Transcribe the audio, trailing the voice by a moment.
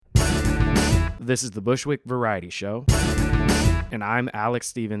This is the Bushwick Variety Show, and I'm Alex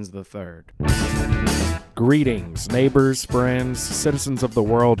Stevens III. Greetings, neighbors, friends, citizens of the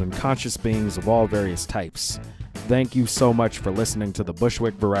world, and conscious beings of all various types. Thank you so much for listening to the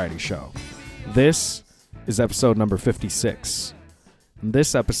Bushwick Variety Show. This is episode number 56.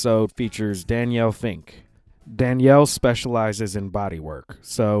 This episode features Danielle Fink. Danielle specializes in body work.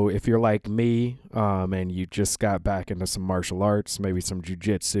 So if you're like me and you just got back into some martial arts, maybe some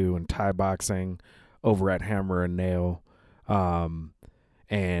jiu-jitsu and Thai boxing over at Hammer and Nail,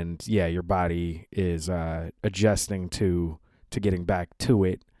 and yeah, your body is adjusting to getting back to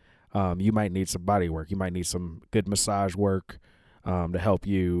it, you might need some body work. You might need some good massage work to help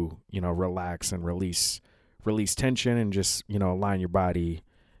you, relax and release tension and just, align your body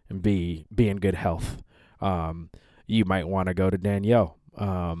and be in good health. You might want to go to Danielle.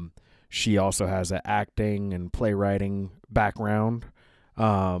 She also has an acting and playwriting background.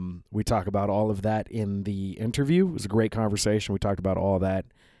 We talk about all of that in the interview. It was a great conversation. We talked about all that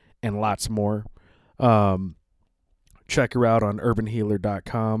and lots more. Check her out on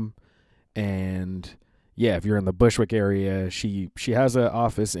urbanhealer.com. And yeah, if you're in the Bushwick area, she has an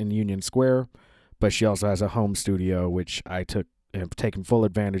office in Union Square, but she also has a home studio, which I have taken full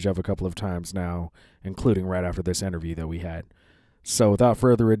advantage of a couple of times now, including right after this interview that we had. So without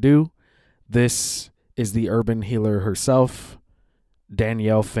further ado, this is the urban healer herself,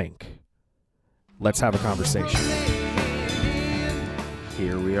 Danielle Fink. Let's have a conversation.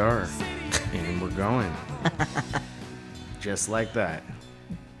 Here we are, and we're going. Just like that.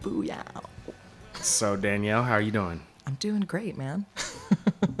 Booyah. So Danielle, how are you doing? I'm doing great, man.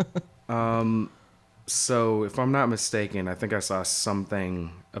 So if I'm not mistaken, I think I saw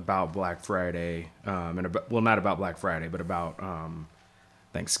something about Black Friday, not about Black Friday, but about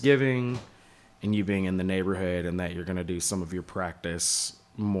Thanksgiving and you being in the neighborhood and that you're going to do some of your practice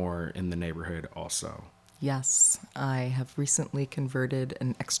more in the neighborhood also. Yes, I have recently converted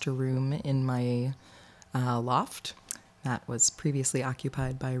an extra room in my loft that was previously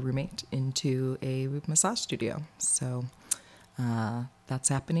occupied by a roommate into a massage studio. So that's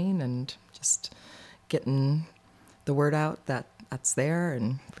happening, and just getting the word out that that's there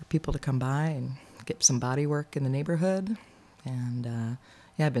and for people to come by and get some body work in the neighborhood. And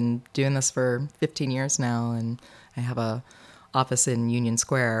I've been doing this for 15 years now, and I have a office in Union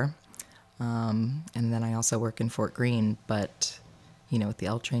Square, and then I also work in Fort Greene. But with the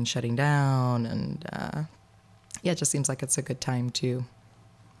L train shutting down, and it just seems like it's a good time to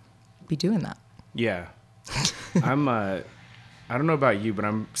be doing that. Yeah. I don't know about you, but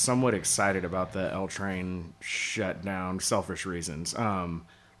I'm somewhat excited about the L train shutdown, selfish reasons.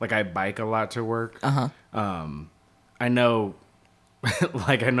 I bike a lot to work. I know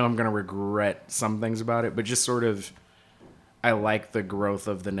I'm going to regret some things about it, but just sort of, I like the growth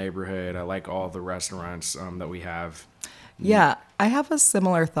of the neighborhood. I like all the restaurants that we have. Yeah, I have a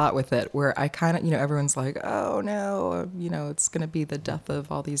similar thought with it where I kind of, everyone's like, oh no, it's going to be the death of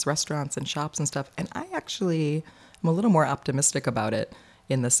all these restaurants and shops and stuff. And I actually am a little more optimistic about it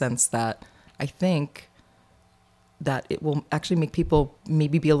in the sense that I think that it will actually make people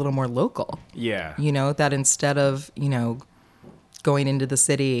maybe be a little more local. Yeah. That instead of, going into the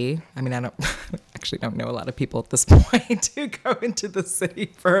city, I mean, I don't know a lot of people at this point who go into the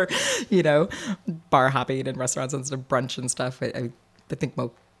city for, bar hopping and restaurants and stuff, brunch and stuff. I think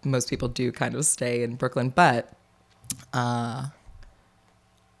most people do kind of stay in Brooklyn, but I'm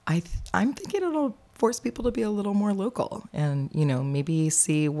thinking it'll force people to be a little more local and, maybe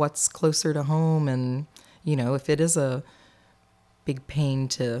see what's closer to home. And, if it is a big pain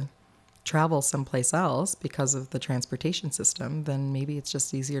to travel someplace else because of the transportation system, then maybe it's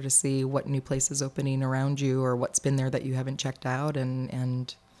just easier to see what new place is opening around you or what's been there that you haven't checked out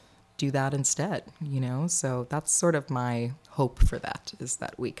and do that instead, So that's sort of my hope for that, is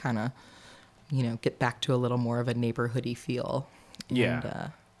that we kind of, get back to a little more of a neighborhoody feel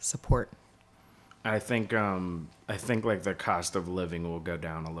and support. I think the cost of living will go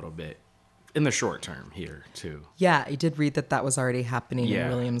down a little bit in the short term here too. Yeah, I did read that was already happening in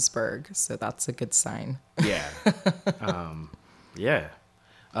Williamsburg, so that's a good sign. Yeah.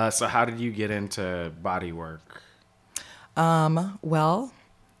 So how did you get into body work? Well,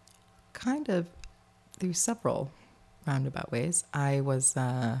 kind of through several roundabout ways. I was,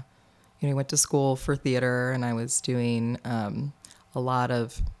 went to school for theater, and I was doing a lot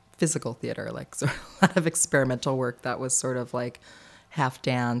of physical theater, a lot of experimental work that was sort of like half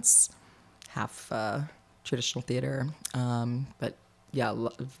dance, half traditional theater, but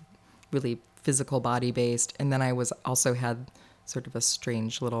really physical body based. And then I was also had sort of a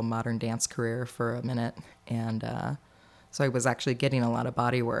strange little modern dance career for a minute, and So I was actually getting a lot of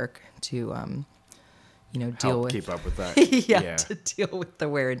body work to, deal Help with keep up with that. yeah, to deal with the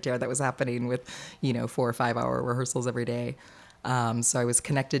wear and tear that was happening with, 4 or 5 hour rehearsals every day. So I was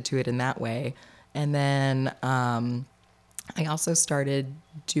connected to it in that way. And then I also started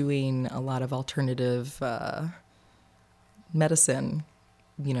doing a lot of alternative medicine,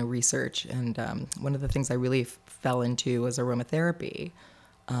 research. And one of the things I really fell into was aromatherapy.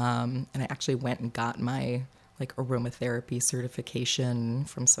 And I actually went and got my aromatherapy certification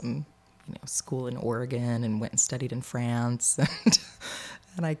from some school in Oregon, and went and studied in France.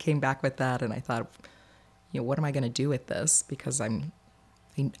 And I came back with that, and I thought, what am I going to do with this? Because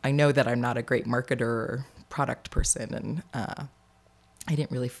I know that I'm not a great marketer or product person, and I didn't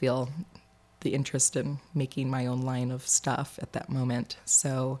really feel the interest in making my own line of stuff at that moment.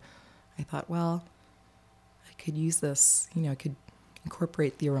 So I thought, well, I could use this, I could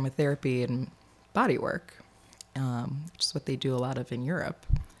incorporate the aromatherapy in body work, which is what they do a lot of in Europe.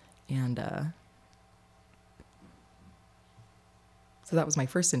 And so that was my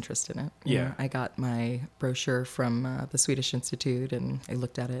first interest in it. Yeah. I got my brochure from the Swedish Institute, and I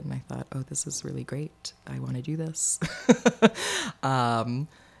looked at it and I thought, oh, this is really great. I want to do this. And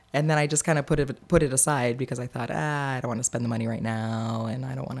then I just kind of put it aside because I thought, I don't want to spend the money right now, and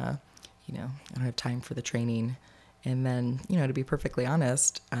I don't want to, I don't have time for the training. And then, to be perfectly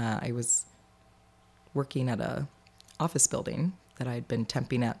honest, I was working at a office building that I'd been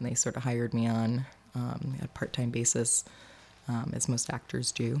temping at, and they sort of hired me on a part-time basis, as most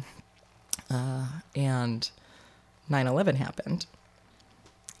actors do. And 9/11 happened,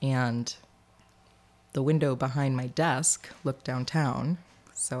 and the window behind my desk looked downtown.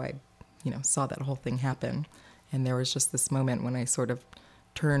 So I, saw that whole thing happen. And there was just this moment when I sort of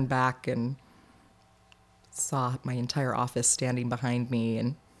turned back and saw my entire office standing behind me,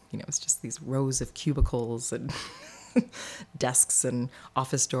 and it was just these rows of cubicles and desks and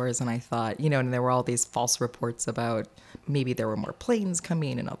office doors. And I thought, and there were all these false reports about maybe there were more planes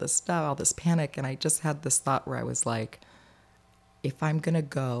coming and all this stuff, all this panic. And I just had this thought where I was like, if I'm going to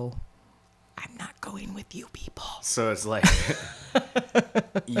go, I'm not going with you people. So it's like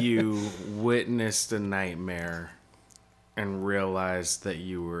you witnessed a nightmare and realized that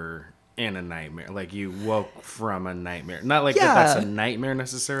you were in a nightmare. Like you woke from a nightmare. Not like that's a nightmare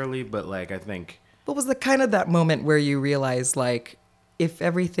necessarily, but like I think... What was the kind of that moment where you realize, like, if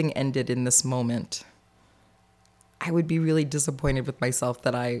everything ended in this moment, I would be really disappointed with myself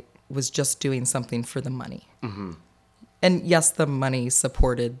that I was just doing something for the money. Mm-hmm. And yes, the money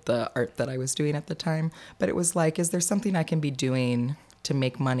supported the art that I was doing at the time, but it was like, is there something I can be doing to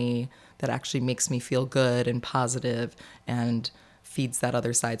make money that actually makes me feel good and positive and feeds that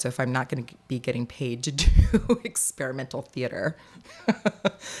other side? So if I'm not going to be getting paid to do experimental theater,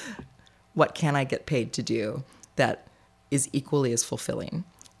 what can I get paid to do that is equally as fulfilling?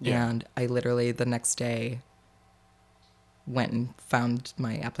 Yeah. And I literally the next day went and found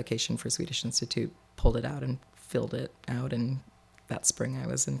my application for Swedish Institute, pulled it out and filled it out. And that spring I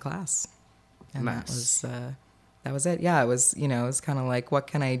was in class. And nice. that was it. Yeah, it was, it was kind of like, what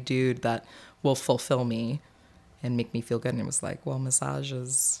can I do that will fulfill me and make me feel good? And it was like, well, massage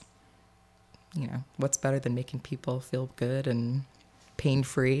is, what's better than making people feel good and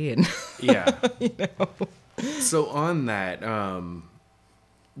pain-free and yeah. So on that,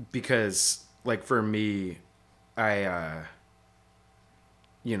 because like for me, I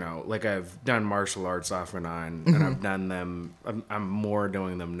like I've done martial arts off and on, and I've done them. I'm more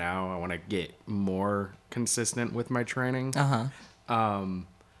doing them now. I want to get more consistent with my training. But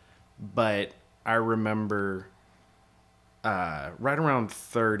I remember right around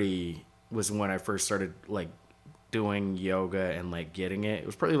 30 was when I first started like doing yoga and like getting it. It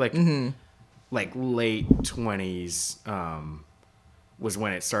was probably like like late 20s was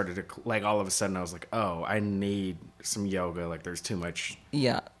when it started to like all of a sudden I was like, oh, I need some yoga. Like there's too much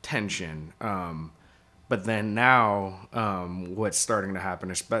tension. But then now what's starting to happen,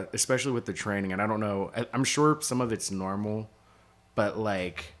 especially with the training, and I don't know, I'm sure some of it's normal, but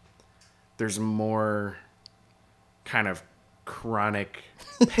like there's more kind of chronic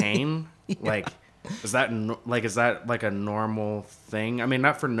pain. Like is that like a normal thing? I mean,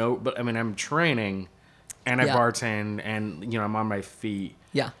 not for but I mean, I'm training and I bartend and I'm on my feet.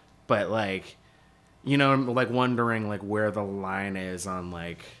 Yeah. But like, I'm like wondering like where the line is on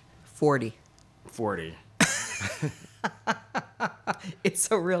like 40.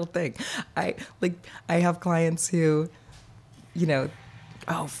 It's a real thing. I have clients who,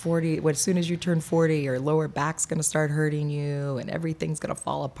 40, as soon as you turn 40, your lower back's going to start hurting you and everything's going to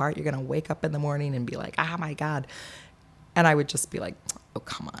fall apart. You're going to wake up in the morning and be like, oh my God. And I would just be like, oh,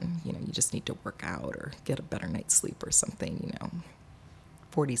 come on, you know, you just need to work out or get a better night's sleep or something, you know.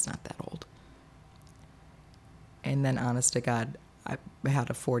 40's not that old. And then, honest to God, I had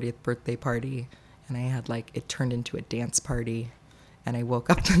a 40th birthday party, and I had like, it turned into a dance party, and I woke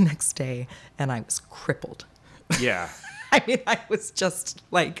up the next day and I was crippled. Yeah. I mean, I was just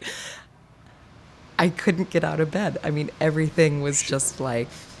like, I couldn't get out of bed. I mean, everything was just like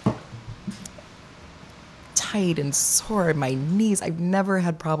tight and sore. My knees, I've never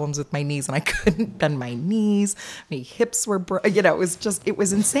had problems with my knees, and I couldn't bend my knees. My hips were, you know, it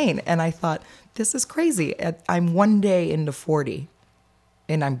was insane. And I thought, this is crazy. I'm one day into 40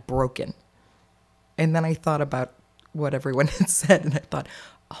 and I'm broken. And then I thought about what everyone had said, and I thought,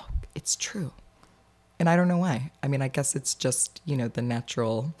 oh, it's true. And I don't know why. I mean, I guess it's just, you know, the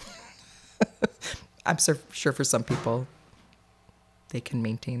natural. I'm sure for some people they can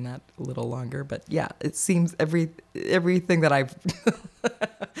maintain that a little longer. But yeah, it seems everything that I've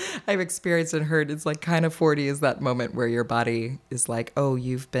I've experienced and heard, it's like kind of 40 is that moment where your body is like, oh,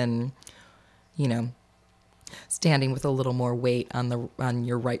 you've been, you know, standing with a little more weight on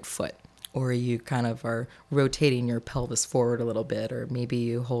your right foot. Or you kind of are rotating your pelvis forward a little bit, or maybe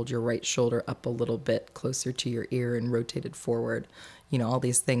you hold your right shoulder up a little bit closer to your ear and rotate it forward. You know, all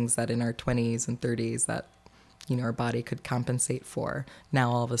these things that in our 20s and 30s that, you know, our body could compensate for.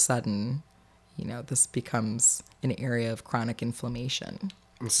 Now, all of a sudden, you know, this becomes an area of chronic inflammation.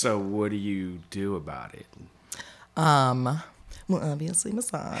 So what do you do about it? Well, obviously,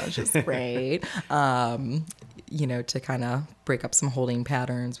 massage is great. You know, to kind of break up some holding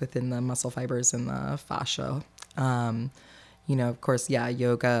patterns within the muscle fibers and the fascia. You know, of course, yeah,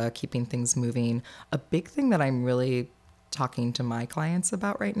 yoga, keeping things moving. A big thing that I'm really talking to my clients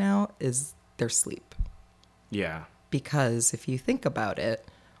about right now is their sleep. Yeah. Because if you think about it,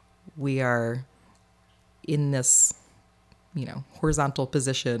 we are in this, you know, horizontal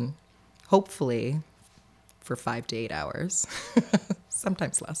position, hopefully for 5 to 8 hours,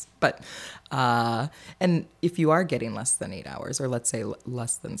 sometimes less. But, and if you are getting less than 8 hours, or let's say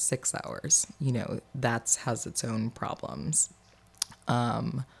less than 6 hours, you know, that has its own problems.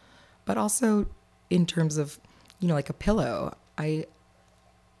 But also in terms of, you know, like a pillow, I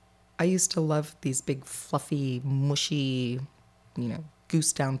used to love these big, fluffy, mushy, you know,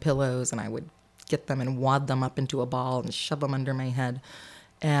 goose down pillows, and I would get them and wad them up into a ball and shove them under my head.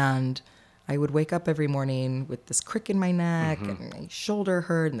 And I would wake up every morning with this crick in my neck and my shoulder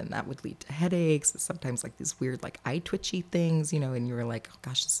hurt, and then that would lead to headaches. And sometimes like these weird like eye twitchy things, you know, and you were like, oh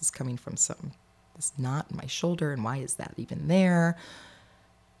gosh, this is coming from this knot in my shoulder, and why is that even there?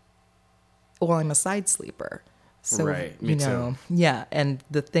 Well, I'm a side sleeper. So, right. Me you know, too. Yeah. And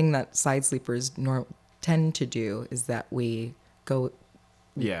the thing that side sleepers tend to do is that we go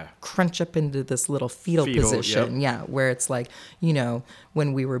crunch up into this little fetal position. Yep. Yeah. Where it's like, you know,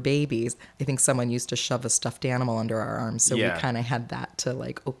 when we were babies, I think someone used to shove a stuffed animal under our arms. So we kind of had that to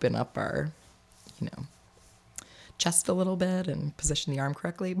like open up our, you know, chest a little bit and position the arm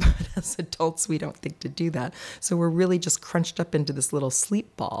correctly. But as adults, we don't think to do that. So we're really just crunched up into this little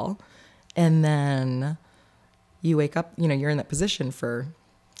sleep ball. And then you wake up, you know, you're in that position for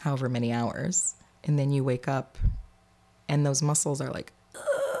however many hours. And then you wake up and those muscles are like,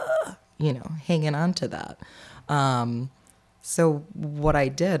 you know, hanging on to that. So what I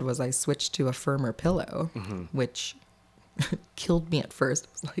did was I switched to a firmer pillow, which killed me at first. I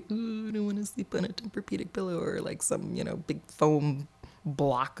was like, ooh, I don't want to sleep on a Tempur-Pedic pillow or like some, you know, big foam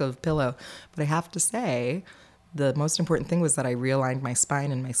block of pillow. But I have to say, the most important thing was that I realigned my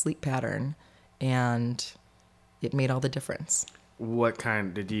spine and my sleep pattern, and it made all the difference. What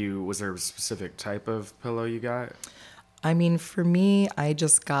kind was there a specific type of pillow you got? I mean, for me, I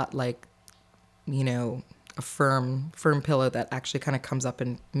just got like, you know, a firm pillow that actually kind of comes up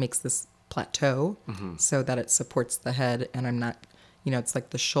and makes this plateau so that it supports the head. And I'm not, you know, it's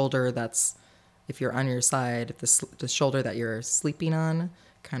like the shoulder that's, if you're on your side, the shoulder that you're sleeping on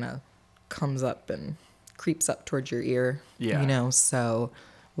kind of comes up and creeps up towards your ear, you know. So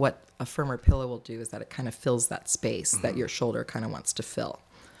what a firmer pillow will do is that it kind of fills that space that your shoulder kind of wants to fill.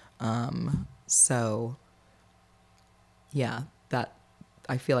 So yeah, that,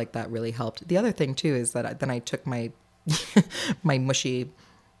 I feel like that really helped. The other thing too is that then I took my my mushy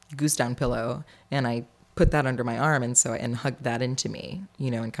goose down pillow and I put that under my arm and hugged that into me,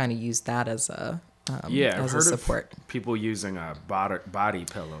 you know, and kind of used that as a I've heard support. Of people using body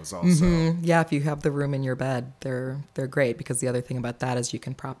pillows also. Yeah, if you have the room in your bed, they're great, because the other thing about that is you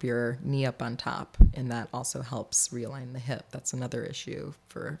can prop your knee up on top, and that also helps realign the hip. That's another issue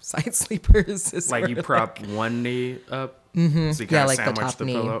for side sleepers. Like you prop one knee up, so you kind of like sandwich the top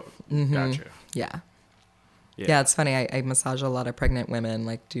knee. pillow. Gotcha. Yeah. Yeah, it's funny. I massage a lot of pregnant women,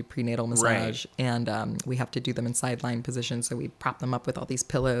 like do prenatal massage, and we have to do them in sideline positions. So we prop them up with all these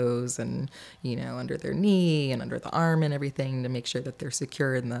pillows and, under their knee and under the arm and everything to make sure that they're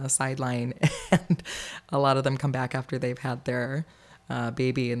secure in the sideline. And a lot of them come back after they've had their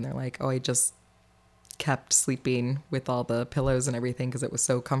baby and they're like, oh, I just kept sleeping with all the pillows and everything because it was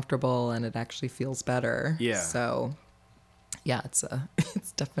so comfortable and it actually feels better. Yeah. So, yeah, it's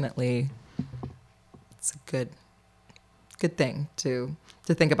definitely... It's a good thing to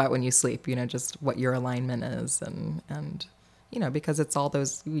think about when you sleep, just what your alignment is and because it's all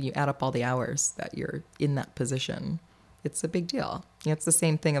those, you add up all the hours that you're in that position, it's a big deal. It's the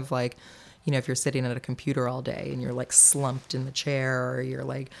same thing of like, if you're sitting at a computer all day and you're like slumped in the chair or you're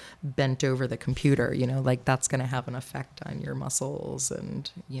like bent over the computer, like that's going to have an effect on your muscles and,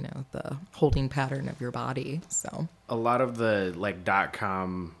 the holding pattern of your body. So a lot of the like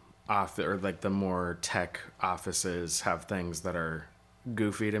 .com or like the more tech offices have things that are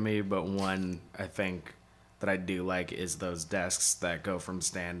goofy to me, but one I think that I do like is those desks that go from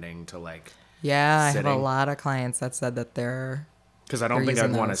standing to like sitting. I have a lot of clients that said that they're because I don't think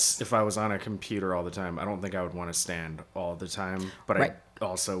I'd want to, if I was on a computer all the time, I don't think I would want to stand all the time, but I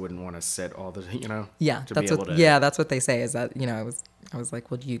also wouldn't want to sit all the that's what they say is that I was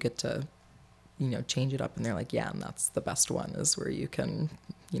like, well, do you get to change it up? And they're like, yeah, and that's the best one is where you can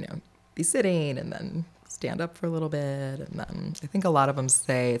be sitting and then stand up for a little bit. And then I think a lot of them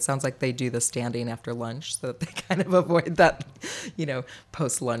say it sounds like they do the standing after lunch so that they kind of avoid that,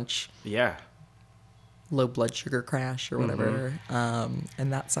 post-lunch low blood sugar crash or whatever.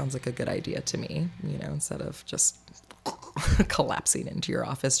 And that sounds like a good idea to me, instead of just collapsing into your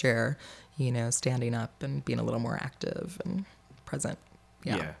office chair, standing up and being a little more active and present.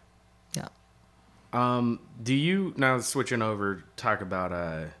 Yeah. Do you, now switching over, talk about,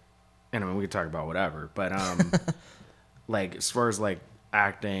 and I mean, we could talk about whatever, but, like, as far as, like,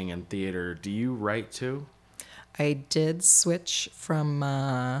 acting and theater, do you write too? I did switch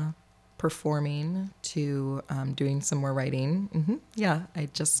from performing to doing some more writing. Yeah, I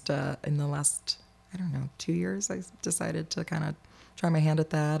just, in the last, 2 years, I decided to kind of try my hand at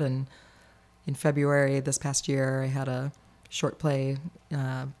that. And in February this past year, I had a short play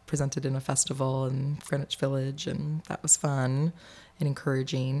presented in a festival in Greenwich Village, and that was fun and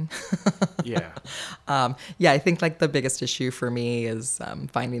encouraging. Yeah. I think like the biggest issue for me is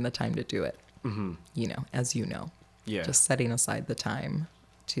finding the time to do it. As Yeah. Just setting aside the time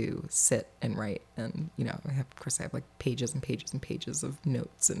to sit and write. And, I have like pages and pages and pages of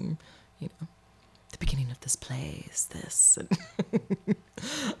notes and, the beginning of this play is this. And,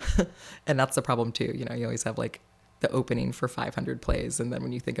 and that's the problem too. You always have like the opening for 500 plays. And then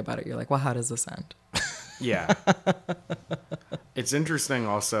when you think about it, you're like, well, how does this end? Yeah. It's interesting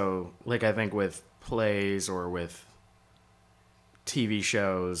also, like I think with plays or with TV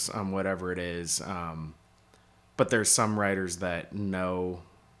shows, whatever it is, but there's some writers that know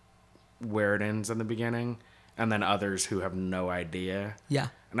where it ends in the beginning, and then others who have no idea. Yeah.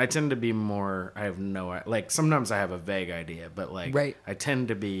 And I tend to be more, I have no, like sometimes I have a vague idea, but like I tend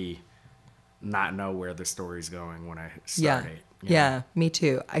to be not know where the story's going when I start it. Yeah, me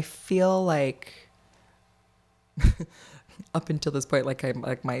too. I feel like up until this point,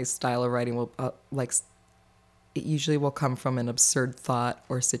 like my style of writing will it usually will come from an absurd thought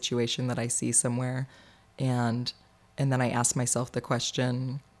or situation that I see somewhere, and then I ask myself the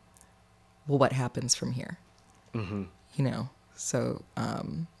question, well, what happens from here? So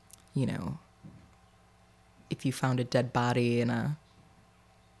if you found a dead body in a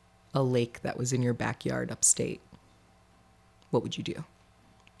lake that was in your backyard upstate, what would you do?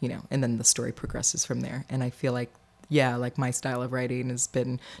 And then the story progresses from there. And I feel like, like my style of writing has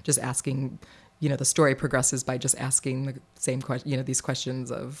been just asking, the story progresses by just asking the same question, these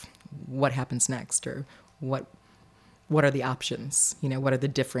questions of what happens next, or what are the options? What are the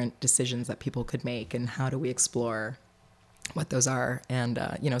different decisions that people could make, and how do we explore what those are? And,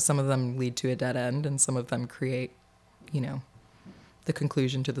 some of them lead to a dead end, and some of them create, the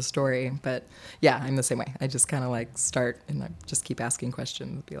conclusion to the story. But yeah, I'm the same way. I just kind of like start and I just keep asking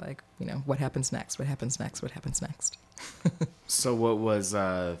questions, be like, what happens next? What happens next? What happens next? So what was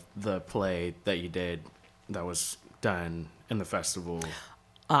the play that you did that was done in the festival?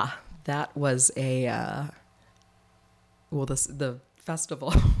 That was the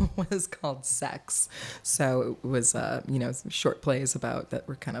festival was called Sex. So it was, short plays that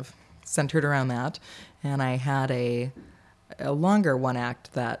were kind of centered around that. And I had a longer one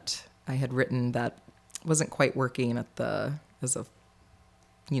act that I had written that wasn't quite working at the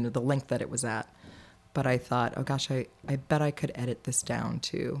length that it was at. But I thought, oh gosh, I bet I could edit this down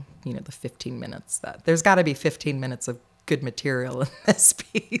to, the 15 minutes that there's got to be 15 minutes of good material in this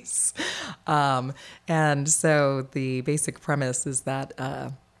piece. And so the basic premise is that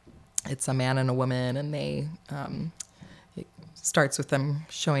it's a man and a woman, and it starts with them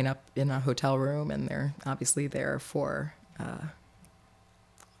showing up in a hotel room, and they're obviously there for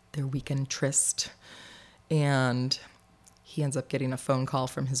their weekend tryst. And he ends up getting a phone call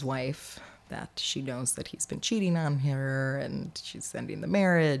from his wife that she knows that he's been cheating on her, and she's ending the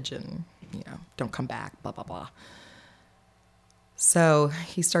marriage, and, don't come back, blah, blah, blah. So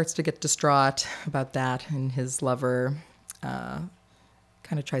he starts to get distraught about that, and his lover kind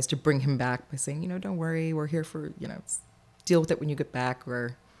of tries to bring him back by saying, don't worry, we're here for, deal with it when you get back.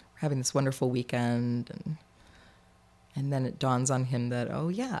 We're having this wonderful weekend. And then it dawns on him that, oh,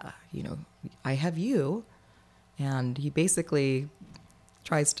 yeah, I have you. And he basically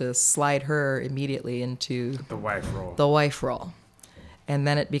tries to slide her immediately into The wife role. The wife role. And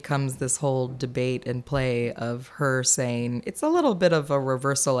then it becomes this whole debate and play of her saying, it's a little bit of a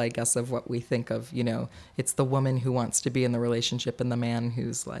reversal, I guess, of what we think of, it's the woman who wants to be in the relationship and the man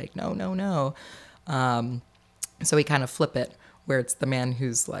who's like, no, no, no. So we kind of flip it where it's the man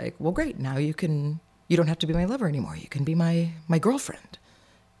who's like, well, great, now you don't have to be my lover anymore. You can be my girlfriend.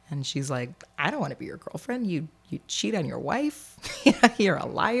 And she's like, I don't want to be your girlfriend. You cheat on your wife. You're a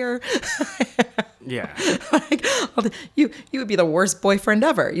liar. Yeah. Like, you would be the worst boyfriend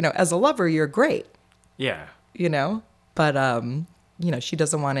ever. As a lover, you're great. Yeah. But, she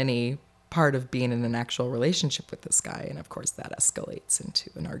doesn't want any part of being in an actual relationship with this guy. And of course that escalates into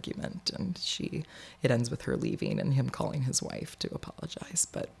an argument, and it ends with her leaving and him calling his wife to apologize.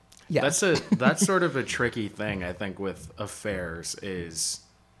 But yeah, that's sort of a tricky thing, I think, with affairs is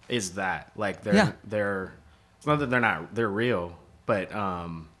that like they're it's not that they're real, but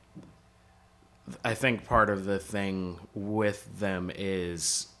I think part of the thing with them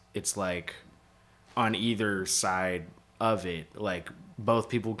is it's like on either side of it, like both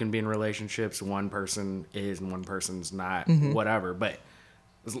people can be in relationships, one person is and one person's not, whatever. But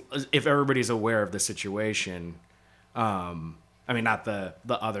if everybody's aware of the situation, I mean, not the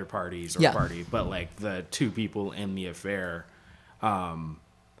other parties or party, but like the two people in the affair,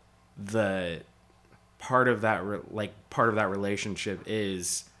 the part of that relationship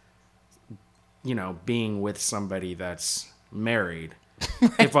is, being with somebody that's married.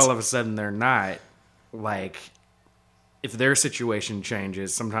 Right. If all of a sudden they're not, like, if their situation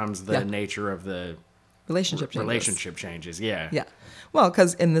changes, sometimes the nature of the relationship changes. Yeah. Yeah. Well,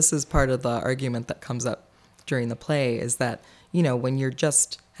 and this is part of the argument that comes up during the play is that, when you're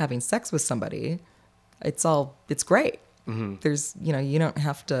just having sex with somebody, it's great. Mm-hmm. There's, you don't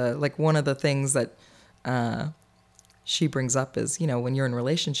have to, like, one of the things that she brings up is, when you're in a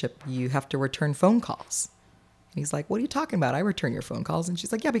relationship, you have to return phone calls. And he's like, what are you talking about? I return your phone calls. And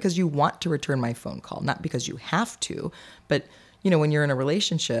she's like, yeah, because you want to return my phone call, not because you have to. But, when you're in a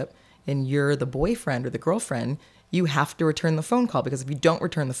relationship and you're the boyfriend or the girlfriend, you have to return the phone call, because if you don't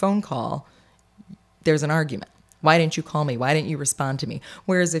return the phone call, there's an argument. Why didn't you call me? Why didn't you respond to me?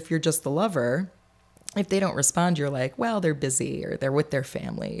 Whereas if you're just the lover, if they don't respond, you're like, well, they're busy or they're with their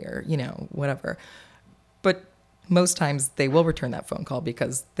family or, whatever. But most times they will return that phone call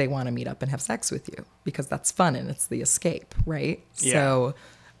because they want to meet up and have sex with you, because that's fun and it's the escape, right? Yeah. So,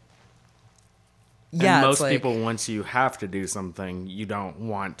 yeah. And most people, once you have to do something, you don't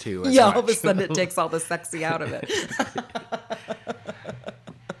want to as all much. Of a sudden it takes all the sexy out of it.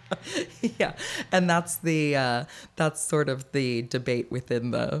 Yeah. And that's that's sort of the debate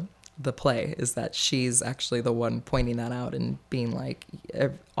within the play, is that she's actually the one pointing that out and being like,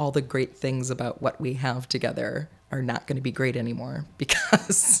 all the great things about what we have together are not going to be great anymore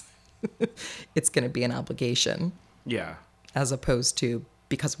because it's going to be an obligation. Yeah. As opposed to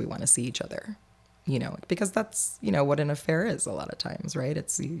because we want to see each other, because that's, what an affair is a lot of times, right?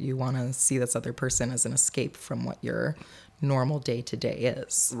 It's you want to see this other person as an escape from what your normal day to day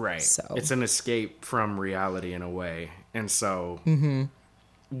is. Right. So it's an escape from reality in a way. And so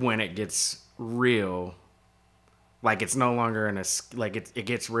when it gets real, like it's no longer it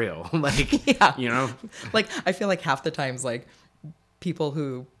gets real. Like, yeah. Like I feel like half the times, like people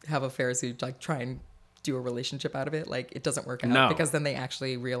who have affairs who like try and do a relationship out of it, like it doesn't work out because then they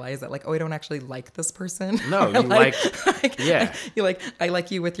actually realize that like, oh, I don't actually like this person. No, you yeah. I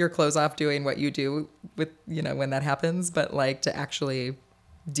like you with your clothes off doing what you do with, when that happens, but like to actually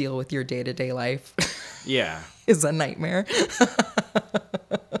deal with your day-to-day life is a nightmare.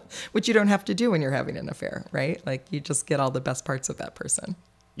 Which you don't have to do when you're having an affair, right? Like you just get all the best parts of that person.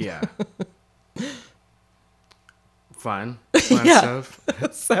 Yeah. Fun Yeah. stuff.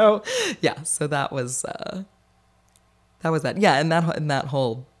 So yeah, so that was that. Yeah, and that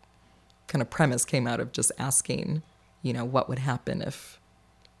whole kind of premise came out of just asking, what would happen if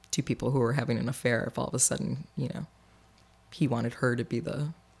two people who were having an affair, if all of a sudden, he wanted her to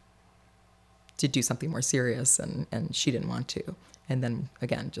do something more serious and she didn't want to. And then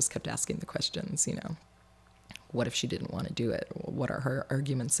again, just kept asking the questions, what if she didn't want to do it? What are her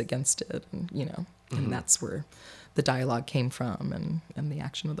arguments against it? And, and that's where the dialogue came from and the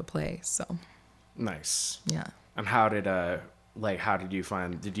action of the play. So Nice. yeah. And how did you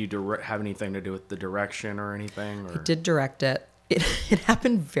find, did you have anything to do with the direction or anything? Or? I did direct it. It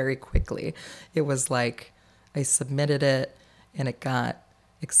happened very quickly. It was like I submitted it and it got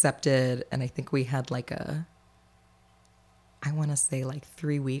accepted. And I think we had I want to say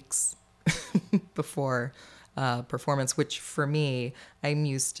 3 weeks before performance, which for me, I'm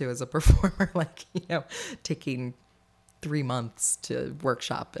used to as a performer, taking 3 months to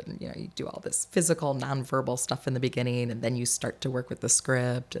workshop and, you do all this physical, nonverbal stuff in the beginning, and then you start to work with the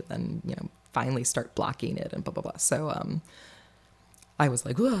script and then, finally start blocking it and blah, blah, blah. So, I was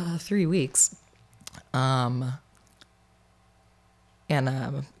like, 3 weeks. And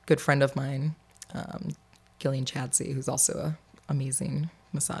a good friend of mine, Gillian Chadsey, who's also an amazing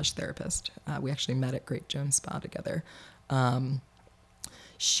massage therapist. We actually met at Great Jones Spa together.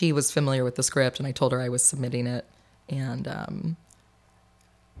 She was familiar with the script, and I told her I was submitting it, and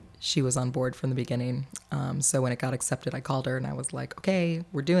she was on board from the beginning. So when it got accepted, I called her, and I was like, okay,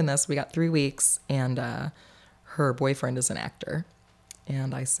 we're doing this. We got 3 weeks, and her boyfriend is an actor.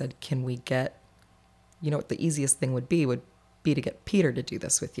 And I said, can we get, what the easiest thing would be to get Peter to do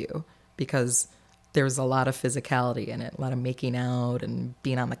this with you, because there's a lot of physicality in it, a lot of making out and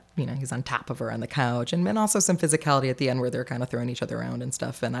being on the, he's on top of her on the couch, and also some physicality at the end where they're kind of throwing each other around and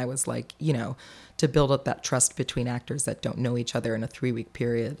stuff. And I was like, to build up that trust between actors that don't know each other in a 3-week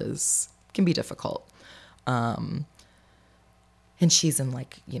period can be difficult. And she's in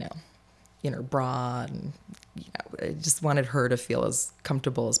in her bra, and I just wanted her to feel as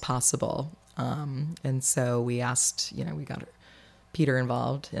comfortable as possible. And so we asked, we got Peter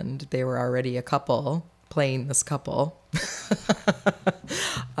involved, and they were already a couple playing this couple.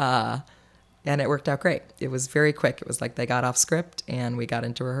 And it worked out great. It was very quick. It was like they got off script and we got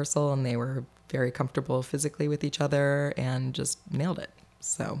into rehearsal, and they were very comfortable physically with each other and just nailed it.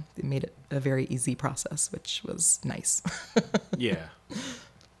 So it made it a very easy process, which was nice. Yeah.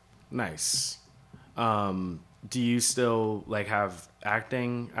 Nice. Do you still have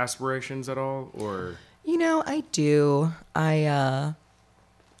acting aspirations at all, or? I do. I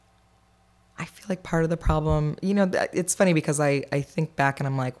feel like part of the problem, it's funny because I think back and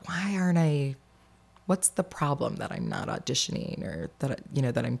I'm like, what's the problem that I'm not auditioning, or that,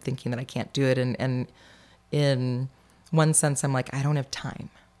 that I'm thinking that I can't do it. And in one sense, I'm like, I don't have time,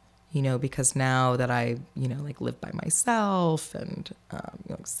 because now that I, live by myself and,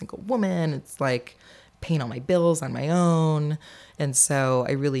 single woman, it's like paying all my bills on my own. And so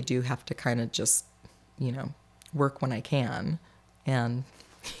I really do have to kind of just, work when I can. And,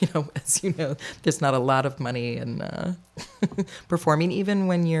 as you know, there's not a lot of money in performing, even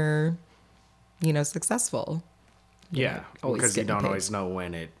when you're, successful. Yeah, because you don't always know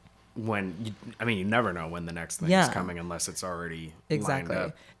you never know when the next thing is coming unless it's already lined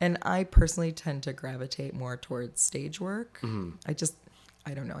up. And I personally tend to gravitate more towards stage work. Mm-hmm.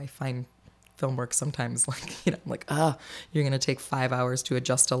 I don't know, I find film work sometimes I'm like, you're going to take 5 hours to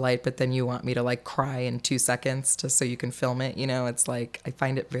adjust a light, but then you want me to cry in 2 seconds so you can film it. It's like, I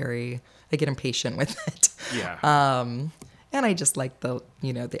find it I get impatient with it. Yeah. And I just like the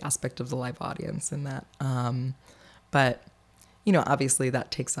aspect of the live audience and that. But, obviously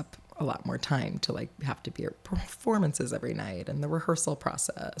that takes up a lot more time to have to be at performances every night and the rehearsal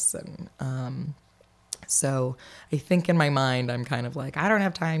process. And, so I think in my mind, I'm kind of like, I don't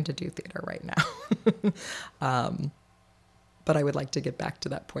have time to do theater right now. But I would like to get back to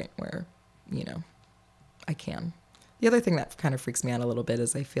that point where, I can. The other thing that kind of freaks me out a little bit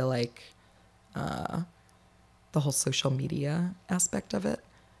is I feel like the whole social media aspect of it,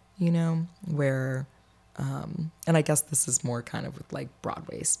 where, and I guess this is more kind of with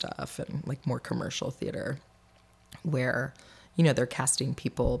Broadway stuff and more commercial theater, where, they're casting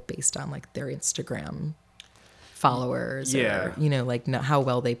people based on their Instagram followers, or, how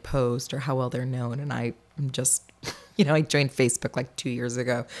well they post or how well they're known. And I'm just, I joined Facebook 2 years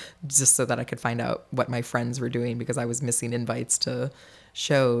ago just so that I could find out what my friends were doing, because I was missing invites to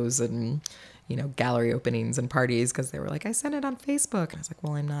shows and, gallery openings and parties, because they were like, I sent it on Facebook. And I was like,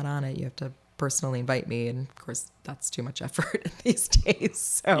 well, I'm not on it. You have to personally invite me. And of course that's too much effort these days.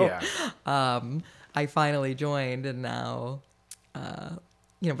 So, I finally joined, and now,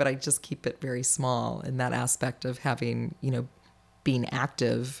 but I just keep it very small in that aspect of having, being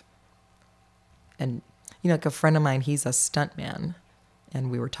active. And, like a friend of mine, he's a stuntman,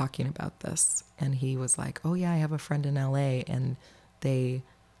 and we were talking about this, and he was like, oh yeah, I have a friend in LA, and they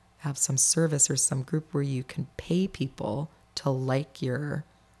have some service or some group where you can pay people to like your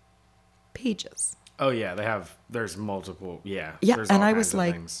pages. Oh yeah, there's multiple, yeah. Yeah, There's and all I kinds was of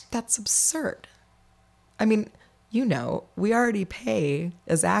like, things. that's absurd. I mean, we already pay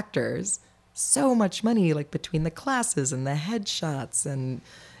as actors so much money, like between the classes and the headshots and,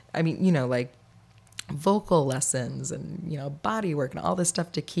 I mean, like vocal lessons and, body work and all this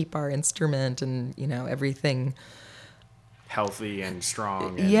stuff to keep our instrument and, everything Healthy and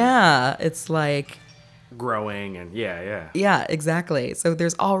strong and yeah, it's like growing and yeah. yeah, exactly. So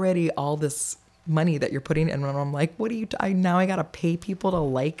there's already all this money that you're putting in, and I'm like, what do you? Now I gotta pay people to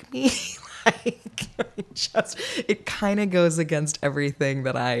like me. Like, it kind of goes against everything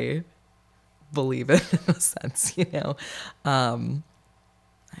that I believe in a sense,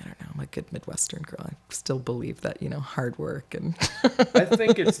 I don't know. I'm a good Midwestern girl. I still believe that, hard work and I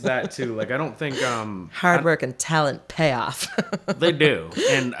think it's that too. Like, I don't think hard work and talent pay off. they do,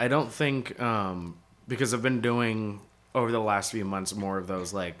 and I don't think because I've been doing over the last few months more of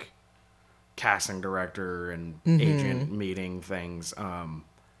those like casting director and agent meeting things.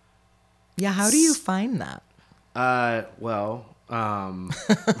 Yeah, how do you find that?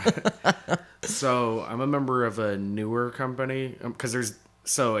 So I'm a member of a newer company because there's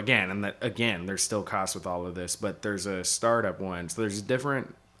there's still costs with all of this, but there's a startup one. So there's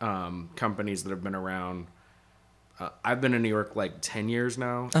different companies that have been around. I've been in New York like 10 years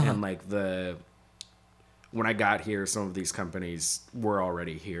now, and like when I got here, some of these companies were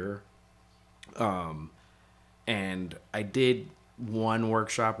already here. And I did one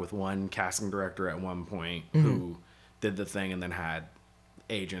workshop with one casting director at one point who did the thing and then had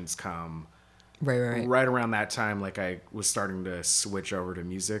agents come. Right. Right around that time, like I was starting to switch over to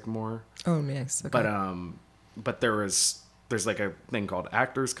music more. Oh, nice. Okay. But there's like a thing called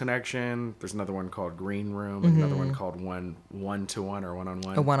Actors Connection. There's another one called Green Room, and another one called One-to-One or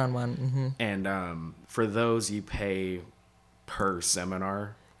One-on-One. A one-on-one. Mm-hmm. And for those, you pay per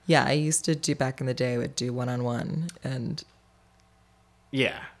seminar. Yeah, I used to do back in the day. I would do one-on-one, and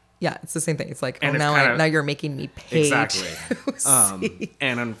yeah, it's the same thing. It's like, and now you're making me pay. Exactly.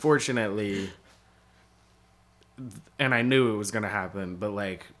 And unfortunately, and I knew it was going to happen, but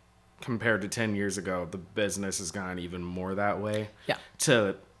like compared to 10 years ago, the business has gone even more that way. Yeah.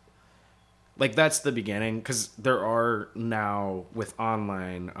 Like that's the beginning, because there are now with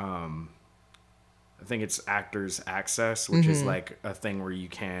online, I think it's Actors Access, which is like a thing where you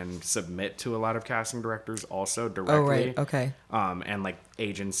can submit to a lot of casting directors also directly. Oh, right. Okay. And like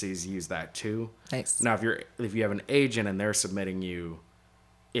agencies use that too. Nice. Now, if you have an agent and they're submitting you,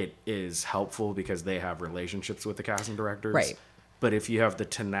 it is helpful because they have relationships with the casting directors. Right. But if you have the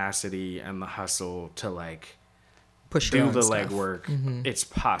tenacity and the hustle to like push your do own the stuff. legwork, it's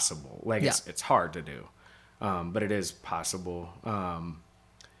possible. Like it's hard to do, but it is possible.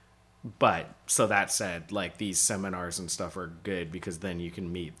 But so that said, like these seminars and stuff are good because then you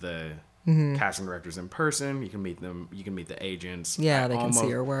can meet the casting directors in person. You can meet them. You can meet the agents. Yeah, they can see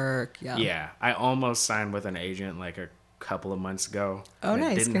your work. Yeah. Yeah, I almost signed with an agent like a couple of months ago. Oh,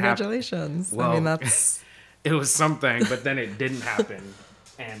 nice! Congratulations. Well, I mean, that's it was something, but then it didn't happen,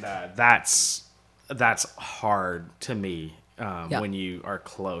 and that's hard to me when you are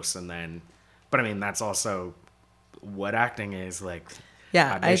close, and then, but I mean that's also what acting is like.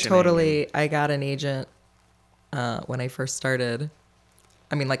 Yeah, I got an agent when I first started.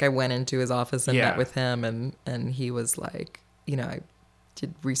 I mean, like I went into his office and met with him, and he was like, I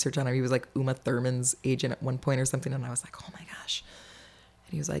did research on him. He was like Uma Thurman's agent at one point or something, and I was like, oh my gosh.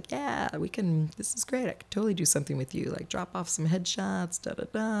 And he was like, yeah, this is great. I could totally do something with you. Like drop off some headshots,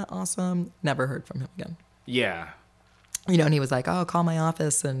 awesome. Never heard from him again. Yeah. And he was like, oh, call my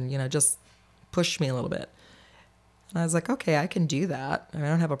office and, just push me a little bit. And I was like, okay, I can do that. I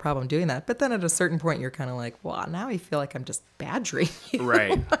don't have a problem doing that. But then at a certain point, you're kind of like, well, now I feel like I'm just badgering you.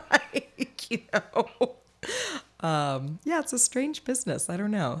 Right. Yeah, it's a strange business. I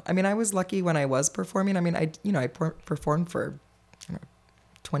don't know. I mean, I was lucky when I was performing. I mean, I performed for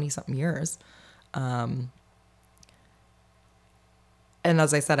 20-something years. And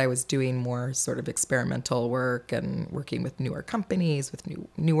as I said, I was doing more sort of experimental work and working with newer companies with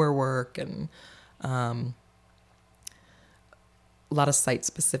newer work. And a lot of site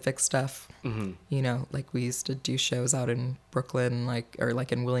specific stuff. Mm-hmm. You know, like we used to do shows out in Brooklyn, or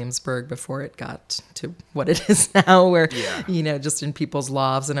like in Williamsburg before it got to what it is now, where, Yeah. you know, just in people's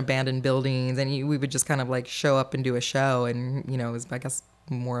lofts and abandoned buildings. And we would just kind of like show up and do a show. And, you know, it was, I guess,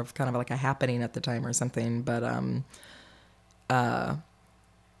 more of kind of like a happening at the time or something. But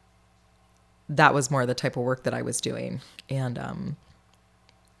that was more the type of work that I was doing. And,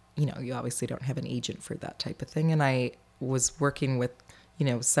 you know, you obviously don't have an agent for that type of thing. And I was working with, you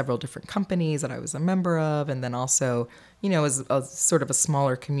know, several different companies that I was a member of. And then also, you know, as a sort of a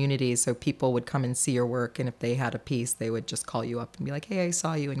smaller community. So people would come and see your work. And if they had a piece, they would just call you up and be like, hey, I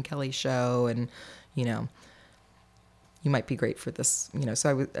saw you in Kelly's show. And, you know, you might be great for this, you know.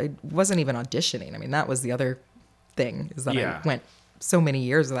 So I wasn't even auditioning. I mean, that was the other thing, is that I went so many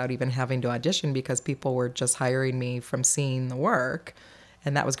years without even having to audition because people were just hiring me from seeing the work.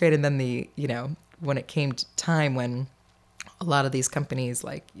 And that was great. And then you know, when it came to time when a lot of these companies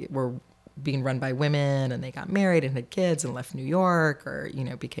like were being run by women and they got married and had kids and left New York, or, you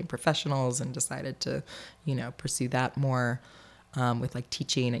know, became professionals and decided to, you know, pursue that more with like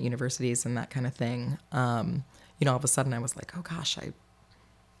teaching at universities and that kind of thing. You know, all of a sudden I was like, oh gosh, I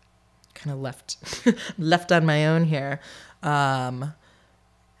kind of left on my own here.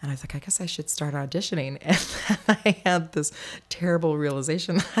 And I was like, I guess I should start auditioning. And then I had this terrible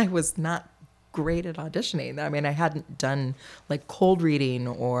realization that I was not great at auditioning. I mean, I hadn't done like cold reading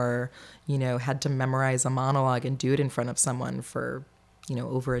or, you know, had to memorize a monologue and do it in front of someone for, you know,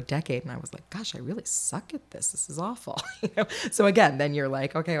 over a decade. And I was like, gosh, I really suck at this. This is awful. You know? So again, then you're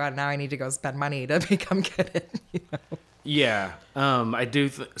like, okay, well, now I need to go spend money to become good at, you know. Yeah. I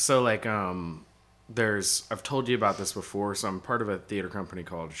do. So like, I've told you about this before. So I'm part of a theater company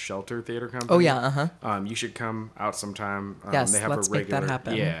called Shelter Theater Company. Oh yeah. You should come out sometime. Yes, they have let's a regular, make that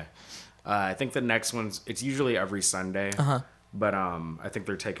happen. Yeah. I think the next it's usually every Sunday. But I think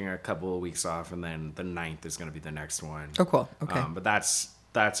they're taking a couple of weeks off, and then the 9th is going to be the next one. Oh, cool. Okay. But that's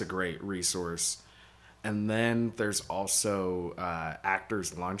a great resource. And then there's also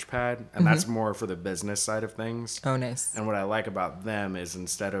Actors Launchpad, and that's more for the business side of things. Oh, nice. And what I like about them is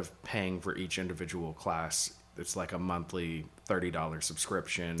instead of paying for each individual class, it's like a monthly $30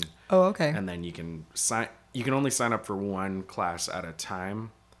 subscription. Oh, okay. And then you can only sign up for one class at a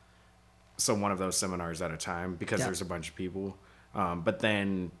time. So one of those seminars at a time, because there's a bunch of people. But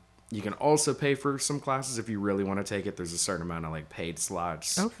then you can also pay for some classes if you really want to take it. There's a certain amount of like paid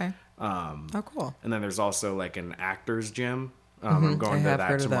slots. Okay. Oh, cool. And then there's also like an actor's gym. I'm going to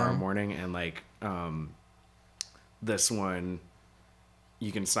that tomorrow morning, and like this one,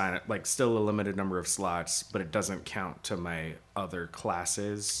 you can sign up, like still a limited number of slots, but it doesn't count to my other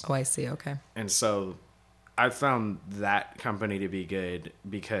classes. Oh, I see. Okay. And so I found that company to be good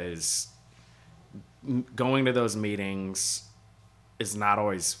because going to those meetings is not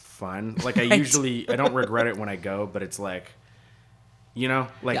always fun. Like I don't regret it when I go, but it's like, you know,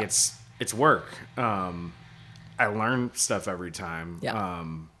 like it's work. I learn stuff every time. Yeah.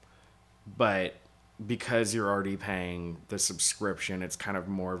 But because you're already paying the subscription, it's kind of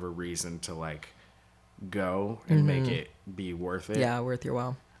more of a reason to like go and make it be worth it. Yeah, worth your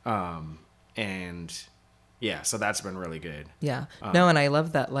while. And yeah, so that's been really good. Yeah. No, and I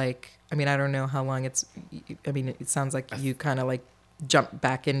love that, like, I mean, I don't know how long it sounds like you kind of like jumped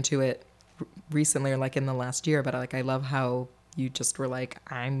back into it recently or like in the last year, but I love how you just were like,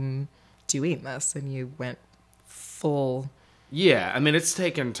 I'm doing this, and you went full. Yeah, I mean, it's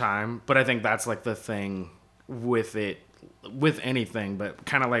taken time, but I think that's like the thing with anything, but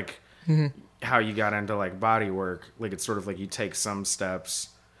kind of like how you got into like body work. Like it's sort of like you take some steps,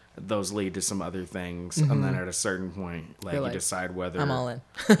 those lead to some other things, and then at a certain point, like you decide whether I'm all in.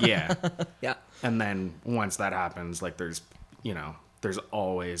 Yeah. Yeah. And then once that happens, like there's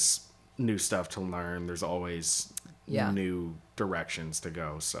always new stuff to learn. There's always new directions to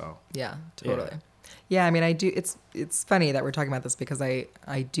go. So yeah, totally. Yeah, I mean, I do. It's funny that we're talking about this because I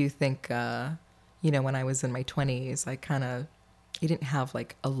do think, you know, when I was in my 20s, I didn't have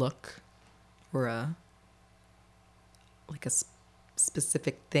like a look or a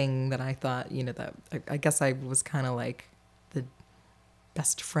specific thing that I thought, you know, that I guess I was kind of like the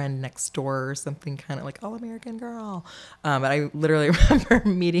best friend next door or something, kind of like all American girl. But I literally remember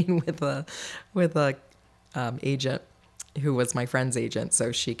meeting with a agent who was my friend's agent.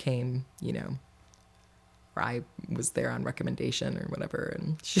 So she came, you know, or I was there on recommendation or whatever.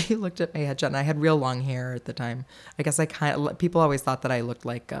 And she looked at my headshot, and I had real long hair at the time. I guess people always thought that I looked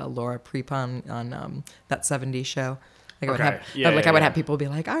like Laura Prepon on that 70s show. Like I would have people be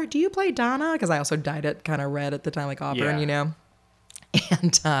like, "Oh, do you play Donna?" Because I also dyed it kind of red at the time, like Auburn, you know.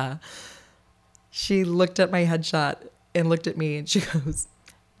 And she looked at my headshot and looked at me and she goes,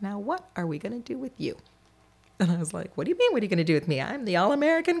 "Now what are we going to do with you?" And I was like, "What do you mean? What are you going to do with me? I'm the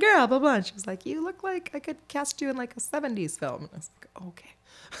all-American girl, blah, blah." And she was like, "You look like I could cast you in like a 70s film." And I was like, "Okay."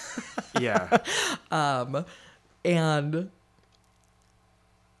 Yeah. And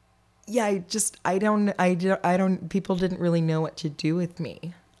yeah, people didn't really know what to do with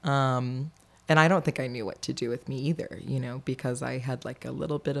me. And I don't think I knew what to do with me either, because I had like a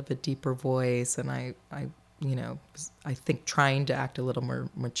little bit of a deeper voice, and I I think trying to act a little more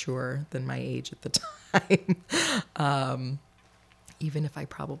mature than my age at the time. Even if I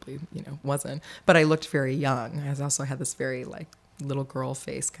probably, wasn't. But I looked very young. I also had this very like little girl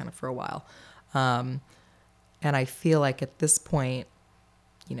face kind of for a while. And I feel like at this point,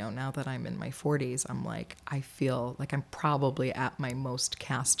 now that I'm in my 40s, I'm like, I feel like I'm probably at my most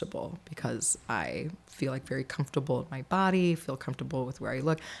castable because I feel like very comfortable in my body, feel comfortable with where I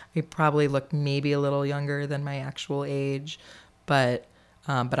look. I probably look maybe a little younger than my actual age, but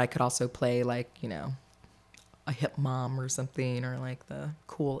I could also play like, a hip mom or something, or like the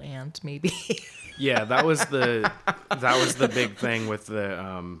cool aunt maybe. Yeah, that was the big thing with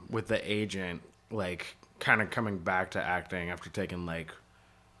the agent, like kind of coming back to acting after taking like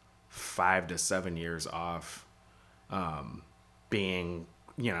 5 to 7 years off, being,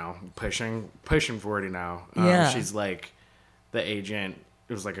 pushing 40 now. Yeah. She's like, the agent,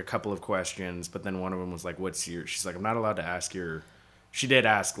 it was like a couple of questions, but then one of them was like, she's like, "I'm not allowed to ask she did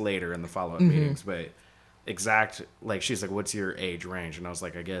ask later in the follow-up meetings, but exact, like, she's like, "What's your age range?" And I was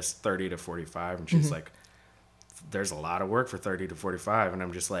like, "I guess 30 to 45. And she's like, "There's a lot of work for 30 to 45. And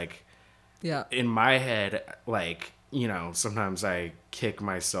I'm just like, Yeah. in my head, like, sometimes I kick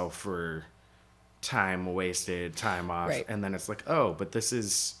myself for time wasted, time off. Right. And then it's like, oh, but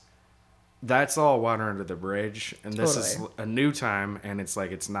that's all water under the bridge. And this is a new time. And it's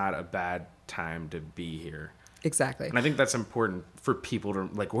like, it's not a bad time to be here. Exactly. And I think that's important for people to,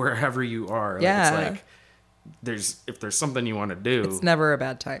 like, wherever you are. Yeah. Like, it's like, if there's something you want to do. It's never a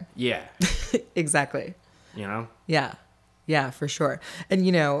bad time. Yeah. Exactly. Yeah. Yeah, for sure. And,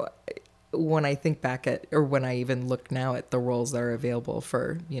 when I think back or when I even look now at the roles that are available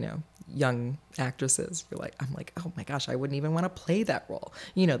for, young actresses, I'm like, oh my gosh, I wouldn't even want to play that role.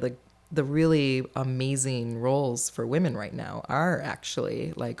 The really amazing roles for women right now are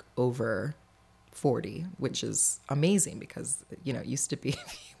actually like over 40, which is amazing because, it used to be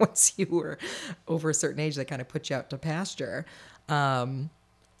once you were over a certain age, they kind of put you out to pasture.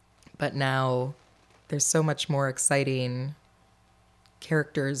 But now there's so much more exciting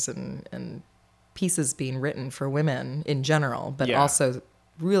characters and pieces being written for women in general, but also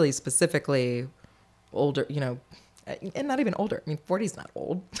really specifically older, and not even older. I mean, 40 is not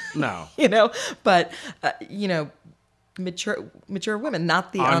old. No. But, mature women,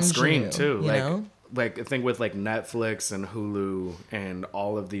 not the on screen too. Like I think with like Netflix and Hulu and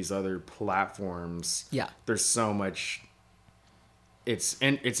all of these other platforms, there's so much. It's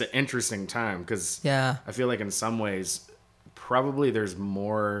an interesting time because I feel like in some ways probably there's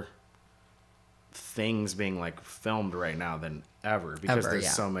more things being like filmed right now than ever because there's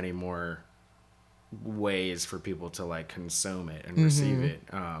so many more ways for people to like consume it and receive it.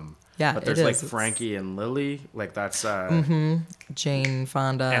 But there's like Frankie and Lily, like that's Jane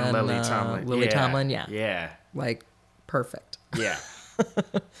Fonda and Lily Tomlin. Lily Tomlin, like perfect. Yeah.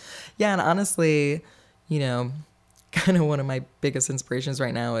 Yeah, and honestly, kind of one of my biggest inspirations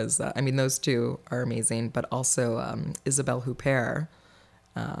right now is, those two are amazing, but also Isabelle Huppert,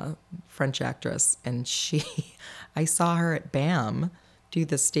 French actress, and I saw her at BAM do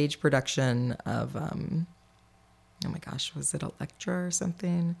the stage production of, oh my gosh, was it Electra or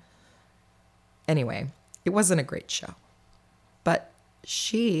something? Anyway, it wasn't a great show, but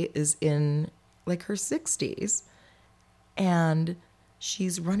she is in like her 60s and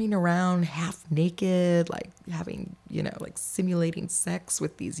she's running around half naked, like having, like simulating sex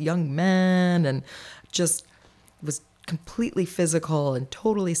with these young men, and just was completely physical and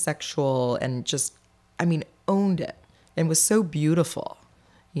totally sexual and just, owned it and was so beautiful,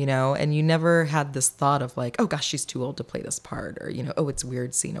 and you never had this thought of like, oh gosh, she's too old to play this part, or, oh, it's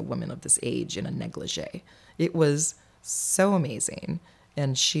weird seeing a woman of this age in a negligee. It was so amazing.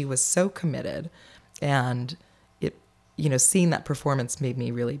 And she was so committed, and seeing that performance made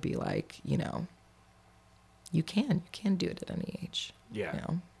me really be like, you can do it at any age. Yeah.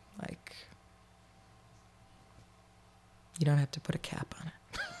 Like you don't have to put a cap on it.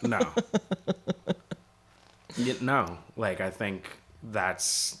 No. No. Like, I think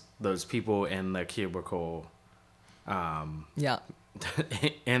that's those people in the cubicle, in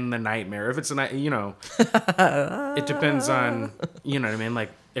the nightmare. If it's a night, it depends on, what I mean?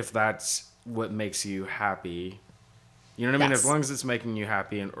 Like, if that's what makes you happy, You know what I mean? Yes. As long as it's making you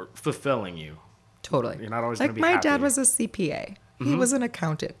happy and or fulfilling you. Totally. You're not always like going to be my happy. dad was a CPA. He was an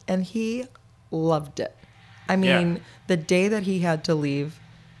accountant, and he loved it. I Yeah. mean, the day that he had to leave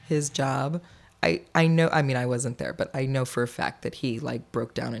his job, I know, I mean, I wasn't there, but I know for a fact that he like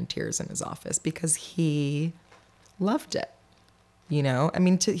broke down in tears in his office because he loved it. You know, I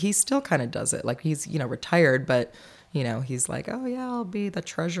mean, he still kind of does it. Like he's, retired, but he's like, oh yeah, I'll be the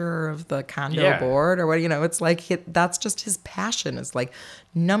treasurer of the condo Yeah. board or what, it's like, that's just his passion is like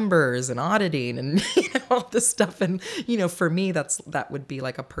numbers and auditing and, all this stuff. And, for me, that would be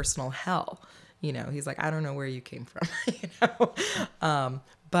like a personal hell. He's like, I don't know where you came from,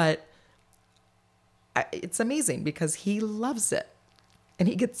 but it's amazing because he loves it. And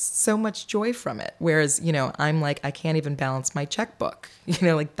he gets so much joy from it. Whereas, I'm like, I can't even balance my checkbook.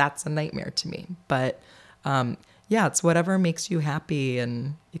 Like that's a nightmare to me. But yeah, it's whatever makes you happy.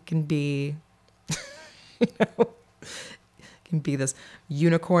 And it can be, it can be this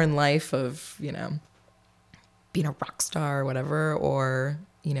unicorn life of, being a rock star or whatever. Or,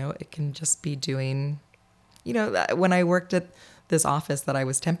 it can just be doing, when I worked at this office that I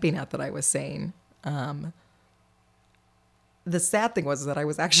was temping at that I was saying, the sad thing was that I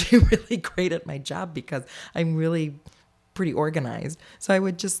was actually really great at my job because I'm really pretty organized. So I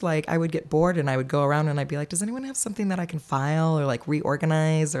would just I would get bored and I would go around and I'd be like, does anyone have something that I can file or like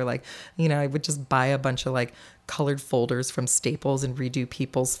reorganize or like, I would just buy a bunch of like colored folders from Staples and redo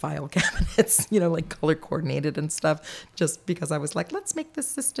people's file cabinets, like color coordinated and stuff just because I was like, let's make this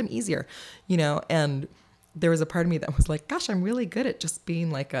system easier, and there was a part of me that was like, gosh, I'm really good at just being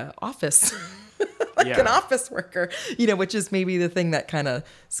like an office an office worker, which is maybe the thing that kind of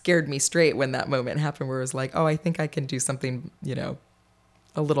scared me straight when that moment happened where it was like, oh, I think I can do something,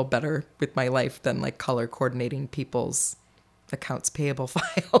 a little better with my life than like color coordinating people's accounts payable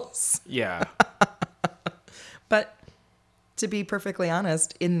files. Yeah. But to be perfectly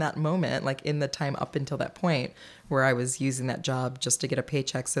honest, in that moment, like in the time up until that point where I was using that job just to get a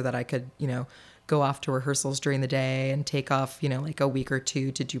paycheck so that I could, go off to rehearsals during the day and take off, like a week or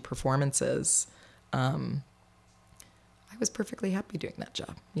two to do performances. I was perfectly happy doing that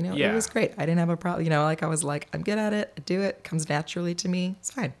job. It was great. I didn't have a problem. I was like, I'm good at it. I do it. It comes naturally to me.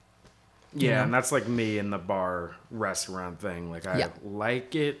 It's fine. Yeah, and that's like me in the bar restaurant thing. Like I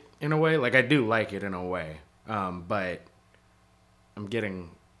like it in a way. Like I do like it in a way. But I'm getting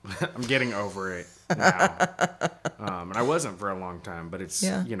over it now. And I wasn't for a long time, but it's,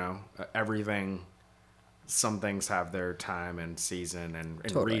 everything, some things have their time and season and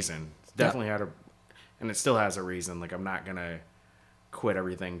Totally. reason. It's definitely and it still has a reason. Like I'm not going to quit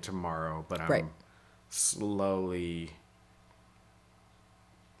everything tomorrow, but I'm slowly,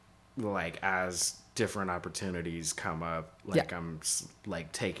 like as different opportunities come up, like I'm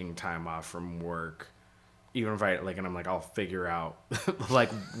like taking time off from work. Even if and I'm like, I'll figure out like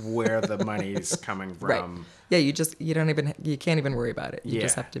where the money's coming from. Right. Yeah. You can't even worry about it. You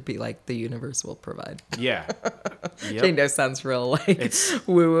just have to be like, the universe will provide. Yeah. Yep. I know sounds real it's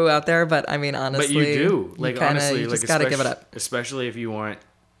woo woo out there, but I mean, honestly, but you do honestly, you just gotta give it up. Especially if you want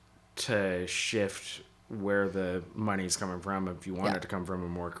to shift where the money's coming from. If you want it to come from a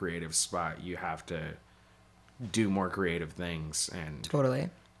more creative spot, you have to do more creative things and totally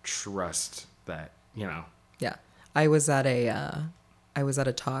trust that, Yeah. I was at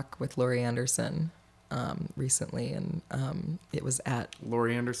a talk with Laurie Anderson recently, and it was at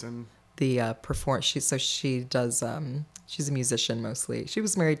Laurie Anderson. The she does she's a musician mostly. She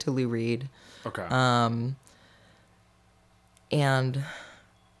was married to Lou Reed. Okay. And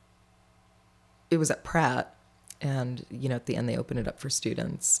it was at Pratt, and at the end they opened it up for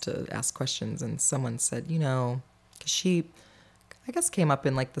students to ask questions, and someone said, 'cause she I guess came up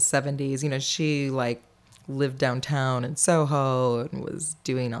in like the 70s, she like lived downtown in Soho and was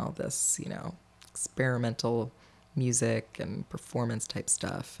doing all this, experimental music and performance type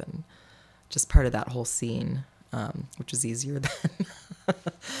stuff and just part of that whole scene, which was easier then.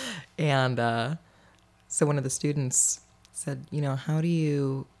 And so one of the students said, how do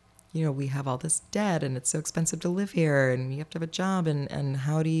you, we have all this debt and it's so expensive to live here and you have to have a job and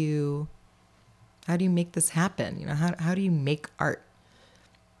how do you make this happen? How do you make art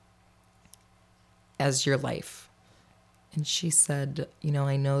as your life? And she said,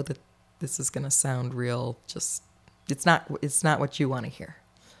 I know that this is going to sound real, just, it's not what you want to hear.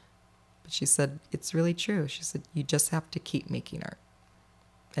 But she said, it's really true. She said, you just have to keep making art.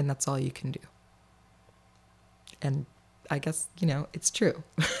 And that's all you can do. And I guess, it's true.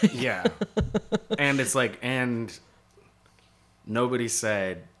 Yeah. And it's like, and nobody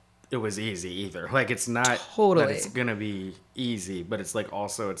said it was easy either. Like, it's not totally that it's going to be easy, but it's like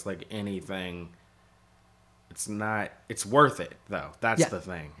also, it's like anything it's worth it though. That's Yeah. the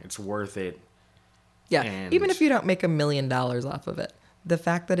thing. It's worth it. Yeah. And- Even if you don't make $1 million off of it, the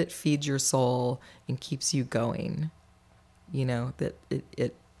fact that it feeds your soul and keeps you going, you know, that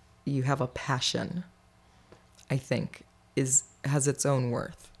it you have a passion, I think has its own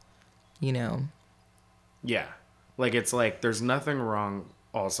worth, you know. Yeah. Like, it's like, there's nothing wrong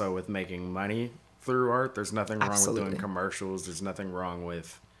also with making money through art. There's nothing wrong with Absolutely. doing commercials. There's nothing wrong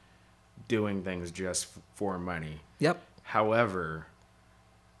with doing things just for money. Yep. However,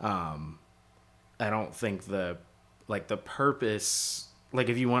 I don't think the purpose, like,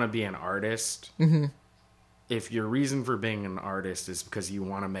 if you want to be an artist, if your reason for being an artist is because you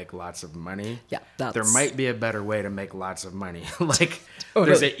want to make lots of money, Yeah, there might be a better way to make lots of money. Like, Totally.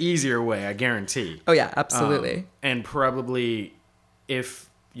 there's an easier way, I guarantee. Oh yeah, absolutely. And probably if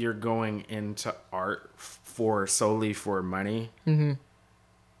you're going into art solely for money,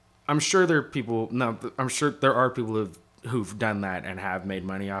 I'm sure there are people. No, I'm sure there are people who've done that and have made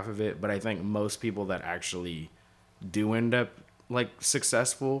money off of it. But I think most people that actually do end up like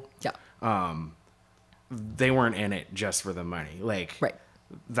successful, Yeah. they weren't in it just for the money. Like, Right.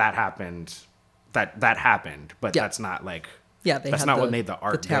 that happened. That happened, but Yeah. that's not like. Yeah, they that's had not the- what made the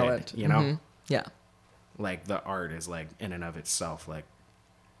art the talent. good. You know, Yeah. like the art is like in and of itself like.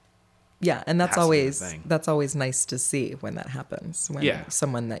 Yeah, and Has to be the thing. that's always nice to see when that happens. When Yeah.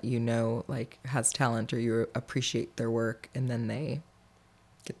 someone that you know like has talent or you appreciate their work and then they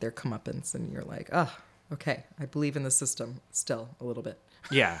get their comeuppance and you're like, oh, okay, I believe in the system still a little bit.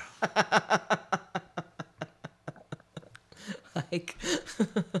 Yeah. Like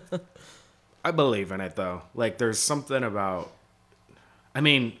I believe in it though. Like, there's something about, I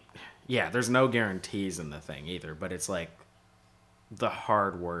mean, yeah, there's no guarantees in the thing either, but it's like the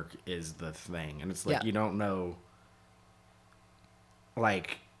hard work is the thing. And it's like, Yeah. you don't know,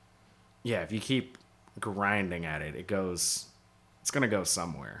 like, yeah, if you keep grinding at it, it's going to go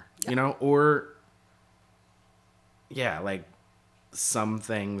somewhere, you know? Or, yeah, like some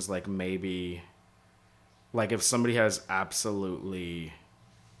things, like maybe, like if somebody has absolutely,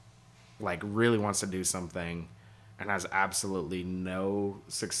 like really wants to do something and has absolutely no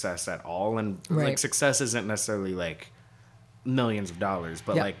success at all. And like Right. success isn't necessarily like millions of dollars,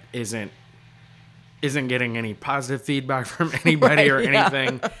 but Yeah. like isn't getting any positive feedback from anybody or Right, yeah.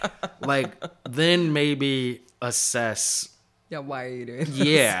 anything. Like, then maybe assess. yeah, why are you doing this?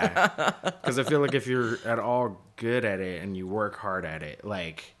 Yeah. Because I feel like if you're at all good at it and you work hard at it,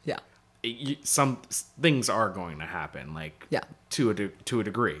 like Yeah. some things are going to happen, like Yeah. to a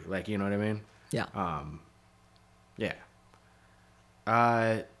degree, like, you know what I mean? Yeah. Yeah.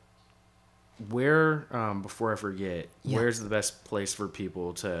 Where before I forget, Yeah. where's the best place for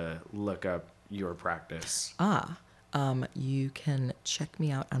people to look up your practice? You can check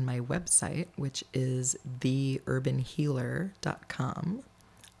me out on my website, which is theurbanhealer.com.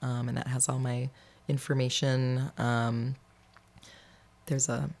 And that has all my information. There's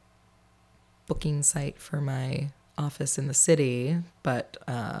a booking site for my office in the city, but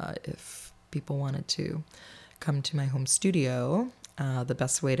if people wanted to come to my home studio, the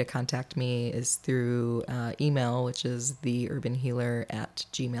best way to contact me is through email, which is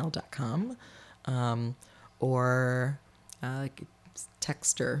theurbanhealer@gmail.com. Or like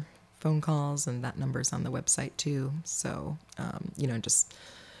text or phone calls, and that number's on the website too. So, just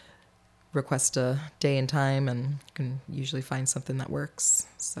request a day and time and you can usually find something that works.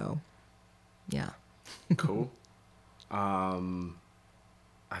 So, yeah. Cool. I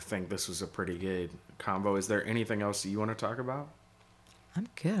think this was a pretty good combo. Is there anything else you want to talk about? I'm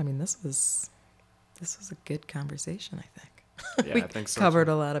good. I mean, this was a good conversation, I think. Yeah, We I think so. covered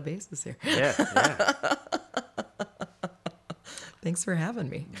a lot of bases here. Yeah, yeah. Thanks for having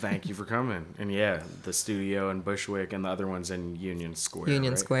me. Thank you for coming. And yeah, the studio in Bushwick and the other one's in Union Square.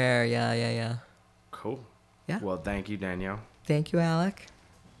 Union right? Square. Yeah. Cool. Yeah. Well, thank you, Danielle. Thank you, Alec.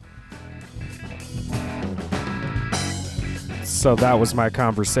 So that was my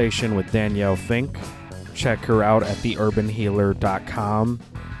conversation with Danielle Fink. Check her out at theurbanhealer.com.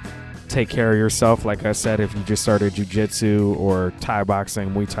 Take care of yourself. Like I said, if you just started jiu-jitsu or Thai boxing,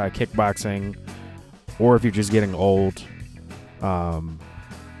 Muay Thai kickboxing, or if you're just getting old,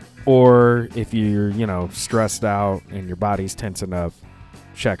 or if you're, stressed out and your body's tensing up,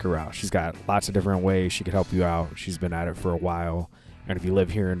 check her out. She's got lots of different ways she could help you out. She's been at it for a while. And if you live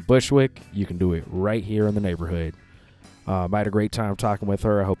here in Bushwick, you can do it right here in the neighborhood. I had a great time talking with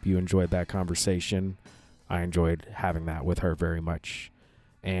her. I hope you enjoyed that conversation. I enjoyed having that with her very much.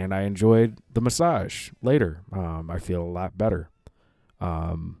 And I enjoyed the massage later. I feel a lot better.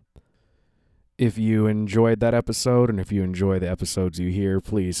 If you enjoyed that episode and if you enjoy the episodes you hear,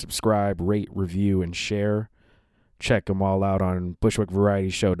 please subscribe, rate, review, and share. Check them all out on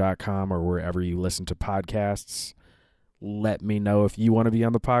bushwickvarietyshow.com or wherever you listen to podcasts. Let me know if you want to be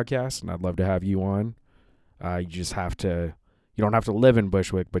on the podcast, and I'd love to have you on. You don't have to live in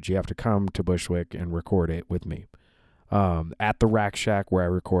Bushwick, but you have to come to Bushwick and record it with me. At the Rack Shack, where I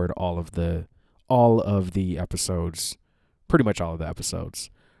record all of the episodes, pretty much all of the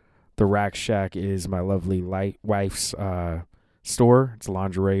episodes. The Rack Shack is my lovely wife's store. It's a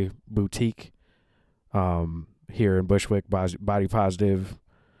lingerie boutique here in Bushwick, body positive,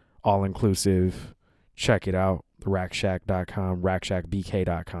 all inclusive. Check it out, therackshack.com,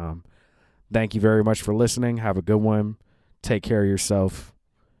 rackshackbk.com. Thank you very much for listening. Have a good one. Take care of yourself.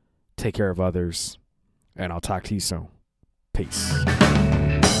 Take care of others. And I'll talk to you soon. Peace.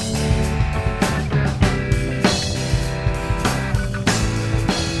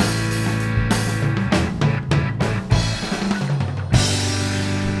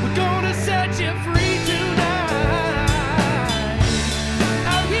 We're gonna set you free.